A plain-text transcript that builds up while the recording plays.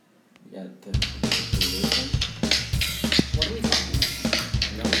Yeah, the what are we talking about?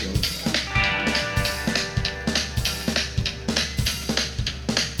 No,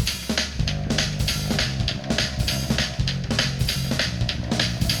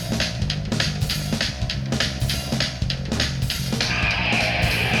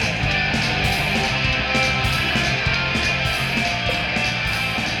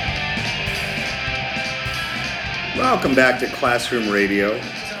 Welcome back to Classroom Radio.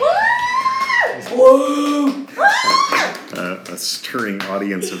 Woo! A stirring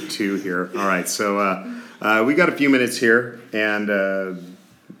audience of two here. All right, so we got a few minutes here, and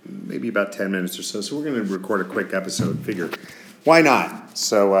maybe about 10 minutes or so. So we're going to record a quick episode. Figure, why not?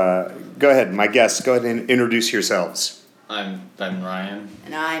 So go ahead, my guests. Go ahead and introduce yourselves. I'm Ben Ryan.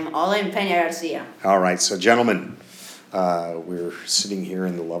 And I'm Olin Peña Garcia. All right, so gentlemen, we're sitting here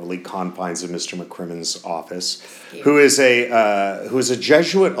in the lovely confines of Mr. McCrimmon's office, who is a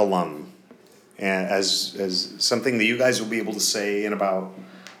Jesuit alum, and as something that you guys will be able to say in about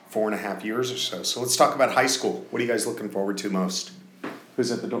 4.5 years or so. So let's talk about high school. What are you guys looking forward to most?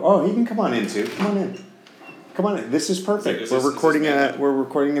 Who's at the door? Oh, he can come on in too. Come on in. Come on in. This is perfect. We're recording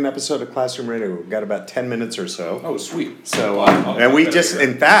an episode of Classroom Radio. We've got about 10 minutes or so. Oh, sweet. So and we just,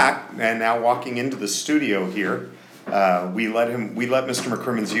 in fact, and now walking into the studio here. We let Mr.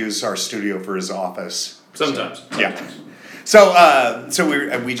 McCrimmons use our studio for his office. Sometimes. Yeah. So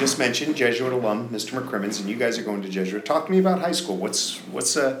we just mentioned Jesuit alum, Mr. McCrimmons, and you guys are going to Jesuit. Talk to me about high school. What's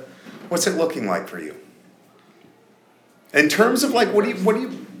it looking like for you? In terms of like, what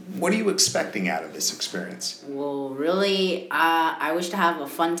are you expecting out of this experience? Well, really, I wish to have a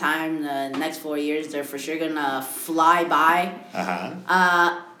fun time. The next 4 years, they're for sure gonna fly by.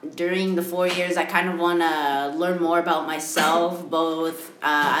 During the 4 years, I kind of want to learn more about myself, both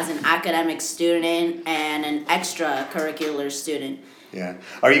as an academic student and an extracurricular student. Yeah.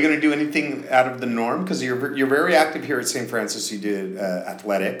 Are you going to do anything out of the norm? Because you're very active here at St. Francis. You did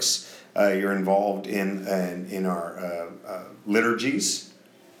athletics. You're involved in our liturgies,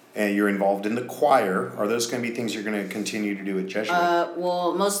 and you're involved in the choir. Are those going to be things you're going to continue to do at Jesuit?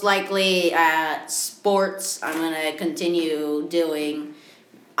 Well, most likely sports. I'm gonna continue doing.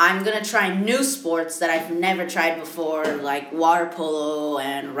 I'm going to try new sports that I've never tried before, like water polo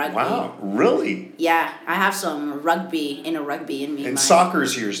and rugby. Wow, really? Yeah, I have some rugby in me. And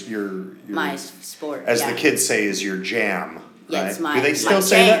soccer's your my sport. As the kids say, is your jam. Yeah, right? it's my Do they still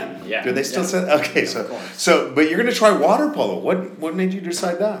say jam. that? Yeah. Do they still say that? Okay, so but you're going to try water polo. What made you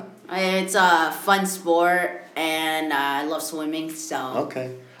decide that? It's a fun sport, and I love swimming, so...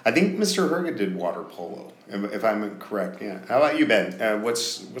 Okay. I think Mr. Herga did water polo, if I'm correct. Yeah. How about you, Ben?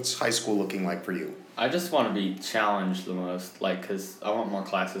 What's high school looking like for you? I just want to be challenged the most, because I want more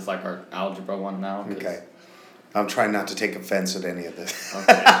classes like our algebra one now. Okay. I'm trying not to take offense at any of this.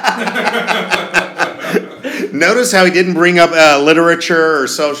 Okay. Notice how he didn't bring up literature or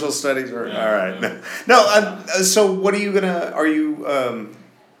social studies. All right. No. So what are you gonna? Are you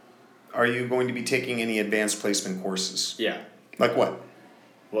going to be taking any advanced placement courses? Yeah. Like what?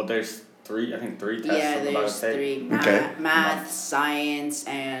 Well, there's three tests Yeah, I'm about there's to take. three. Okay. Math, science,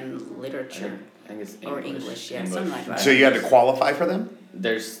 and literature. I think it's English. Or English, yeah, something like that. So you had to qualify for them?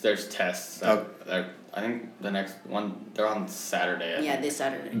 There's tests. Oh. I think the next one, they're on Saturday. I think. This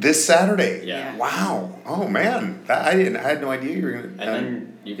Saturday. This Saturday? Yeah. Wow. Oh, man. I had no idea you were going to... And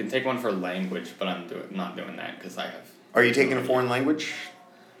then you can take one for language, but I'm not doing that because I have... Are you taking a foreign language?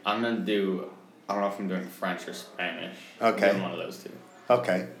 I'm going to do... I don't know if I'm doing French or Spanish. Okay. I'm doing one of those two.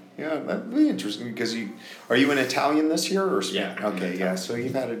 Okay. Yeah, that'd be interesting because are you in Italian this year or Spanish? Yeah. Okay, yeah. So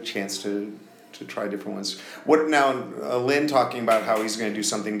you've had a chance to try different ones. What now? Lynn talking about how he's going to do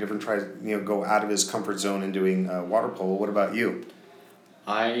something different. Try go out of his comfort zone and doing water polo. What about you?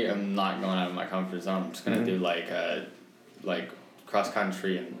 I am not going out of my comfort zone. I'm just going to do like cross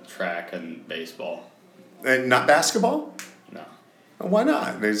country and track and baseball. And not basketball? No. Why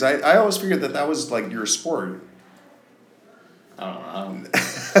not? Because I always figured that was like your sport. I don't know.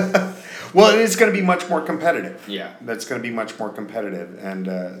 Well, it's going to be much more competitive. Yeah. That's going to be much more competitive.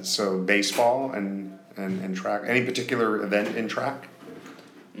 And so baseball and track. Any particular event in track?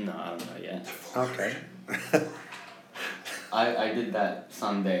 No, I don't know yet. Okay. I did that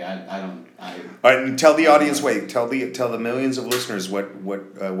Sunday. All right, and tell the audience. Tell the millions of listeners what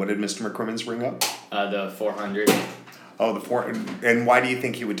did Mr. McCrimmons bring up? The 400. Oh, the 400. And why do you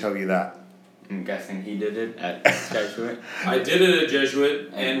think he would tell you that? I'm guessing he did it at Jesuit. I did it at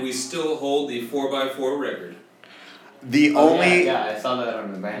Jesuit, and we still hold the 4x4 record. I saw that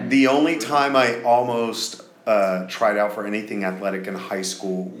on the band. The only time I almost tried out for anything athletic in high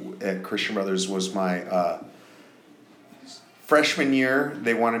school at Christian Brothers was my freshman year,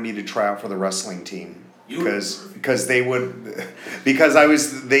 they wanted me to try out for the wrestling team. Because they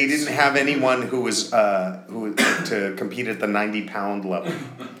didn't have anyone who was who to compete at the 90-pound level,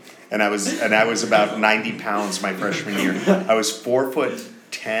 and I was about 90 pounds my freshman year. I was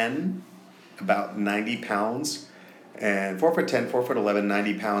 4'10", about 90 pounds, and 4'10", 4'11",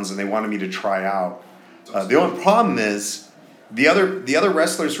 90 pounds, and they wanted me to try out. The only problem is the other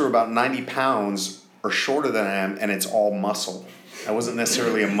wrestlers who are about 90 pounds are shorter than I am, and it's all muscle. I wasn't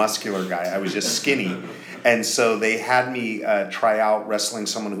necessarily a muscular guy. I was just skinny. And so they had me try out wrestling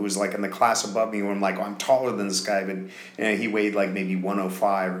someone who was like in the class above me, where I'm like, I'm taller than this guy, but he weighed like maybe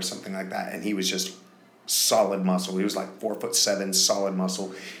 105 or something like that. And he was just solid muscle. He was like 4'7", solid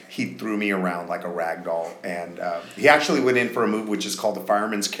muscle. He threw me around like a rag doll. And he actually went in for a move which is called the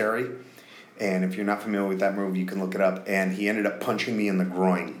fireman's carry. And if you're not familiar with that move, you can look it up. And he ended up punching me in the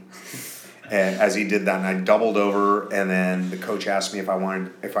groin. As he did that, and I doubled over, and then the coach asked me if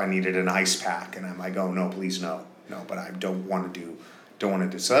I needed an ice pack, and I'm like, oh no, please no, but I don't want to do.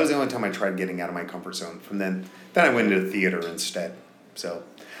 So that was the only time I tried getting out of my comfort zone. From then I went into theater instead. So,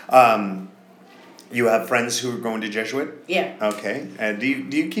 you have friends who are going to Jesuit? Yeah. Okay. Do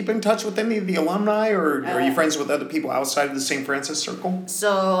you keep in touch with any of the alumni, or are you friends with other people outside of the St. Francis circle?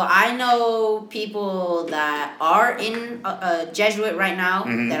 So I know people that are in Jesuit right now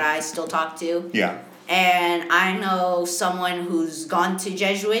that I still talk to. Yeah. And I know someone who's gone to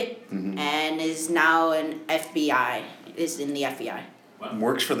Jesuit and is now an FBI, is in the FBI. Wow.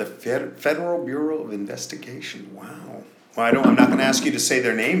 Works for the Federal Bureau of Investigation. Wow. Well, I'm not going to ask you to say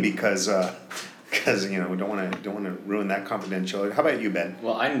their name because we don't want to ruin that confidentiality. How about you, Ben?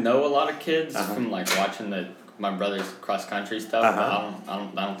 Well, I know a lot of kids from like watching my brother's cross country stuff. But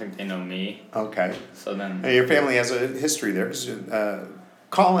I don't think they know me. Okay. So then. Your family has a history there.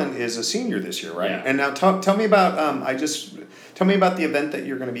 Colin is a senior this year, right? Yeah. And now tell me about tell me about the event that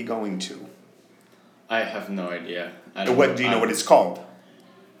you're going to be going to. I have no idea. What do you know what it's called?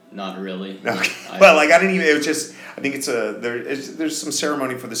 Not really. Okay. Well, like I didn't even. It was just. I think there's some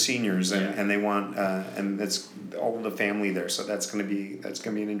ceremony for the seniors, and they want and it's all the family there. So that's gonna be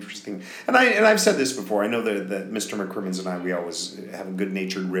an interesting. And I've said this before. I know that Mr. McCrimmons and I, we always have a good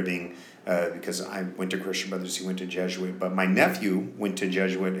natured ribbing because I went to Christian Brothers. He went to Jesuit, but my nephew went to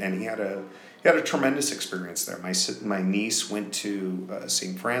Jesuit, and he had a tremendous experience there. My niece went to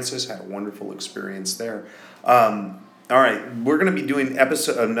St. Francis, had a wonderful experience there. All right, we're going to be doing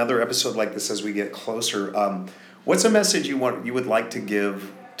another episode like this as we get closer. What's a message you would like to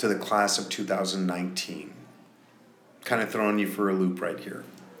give to the class of 2019? Kind of throwing you for a loop right here.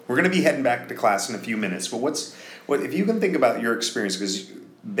 We're going to be heading back to class in a few minutes, but what if you can think about your experience? Because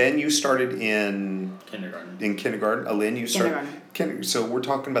Ben, you started in kindergarten. In kindergarten. Alin, you started kindergarten. So we're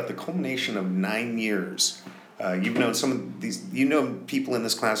talking about the culmination of 9 years. You've known some of these. You know people in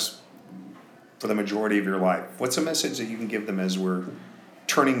this class for the majority of your life. What's a message that you can give them as we're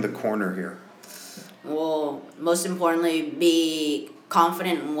turning the corner here? Well, most importantly, be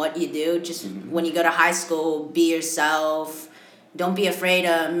confident in what you do. Just when you go to high school, be yourself. Don't be afraid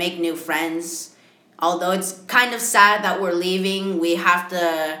to make new friends. Although it's kind of sad that we're leaving, we have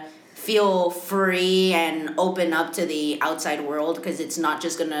to feel free and open up to the outside world because it's not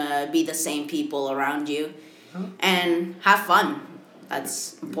just going to be the same people around you. And have fun.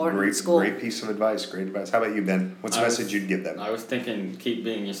 That's important in school. Great piece of advice. Great advice. How about you, Ben? What's the message you'd give them? I was thinking keep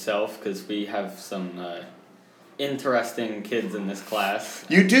being yourself because we have some interesting kids in this class.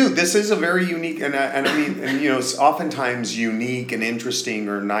 You do. This is a very unique, and I mean, it's oftentimes unique and interesting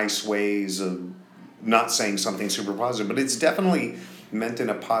or nice ways of not saying something super positive, but it's definitely meant in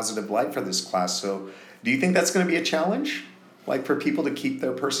a positive light for this class. So, do you think that's going to be a challenge? Like for people to keep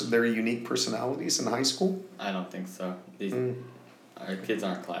their unique personalities in high school? I don't think so. Our kids in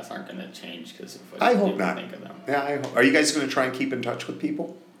our class aren't going to change because of what I hope people not. think of them. Yeah, Are you guys going to try and keep in touch with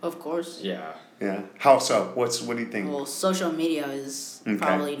people? Of course. Yeah. Yeah. How so? What do you think? Well, social media is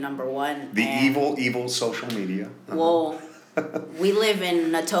probably number one. The evil social media. Well, we live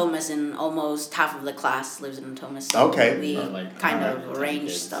in Natomas, and almost half of the class lives in Natomas. So Okay. we kind of arrange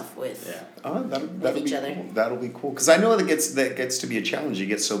kids. stuff with. Yeah. Oh, that'll each be other. cool. That'll be cool. Because I know that gets to be a challenge. You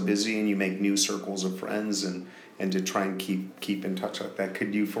get so busy and you make new circles of friends and to try and keep in touch like that.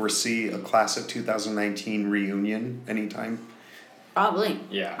 Could you foresee a class of 2019 reunion anytime? Probably.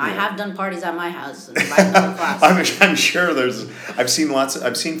 Yeah. I have done parties at my house and invited the whole class. I'm sure I've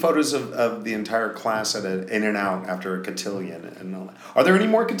seen photos of the entire class at an In-N-Out after a cotillion and all that. Are there any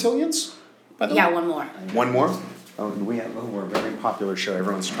more cotillions? By the way? Yeah, one more. One more? Oh, we're a very popular show.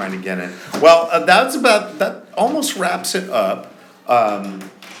 Everyone's trying to get in. Well, that almost wraps it up.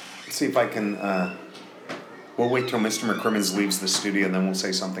 Let's see if I can We'll wait till Mr. McCrimmons leaves the studio, and then we'll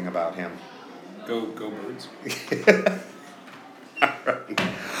say something about him. Go birds.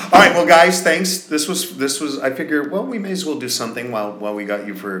 All right, well, guys, thanks. This was. I figured, well, we may as well do something while we got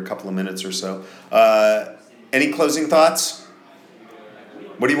you for a couple of minutes or so. Any closing thoughts?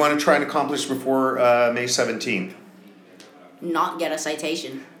 What do you want to try and accomplish before May 17th? Not get a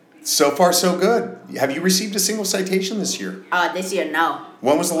citation. So far, so good. Have you received a single citation this year? This year, no.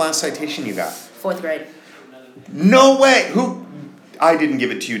 When was the last citation you got? 4th grade. No way. Who? I didn't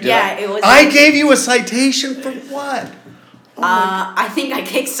give it to you, did I? Yeah, it was. I gave you a citation for what? I think I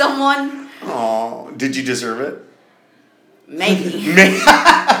kicked someone. Oh, did you deserve it? Maybe. Goodness.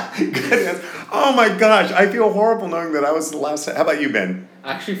 Oh my gosh, I feel horrible knowing that I was the last. How about you, Ben?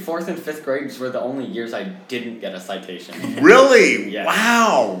 Actually, 4th and 5th grades were the only years I didn't get a citation. Really? Yes.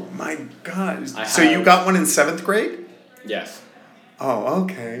 Wow. My gosh. I So you have- got one in 7th grade? Yes. Oh,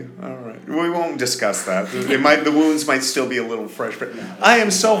 okay. All right. We won't discuss that. The wounds might still be a little fresh, but I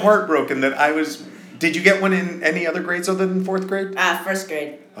am so heartbroken that I was. Did you get one in any other grades other than 4th grade? 1st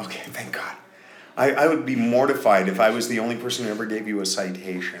grade. Okay, thank God. I would be mortified if I was the only person who ever gave you a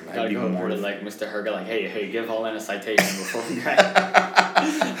citation. I'd Gotta be go over to mortified. like Mr. Herga, like, hey, give Holland a citation before we grad.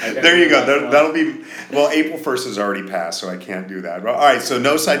 There you go. That'll be. Well, April 1st has already passed, so I can't do that. All right, so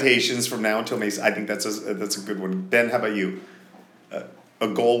no citations from now until May. I think that's a good one. Ben, how about you? A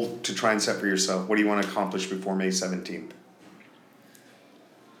goal to try and set for yourself. What do you want to accomplish before May 17th?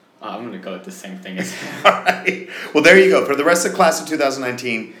 I'm gonna go with the same thing as him. All right. Well, there you go. For the rest of the class of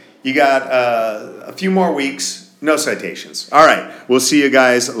 2019, you got a few more weeks. No citations. All right. We'll see you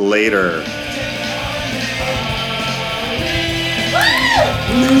guys later.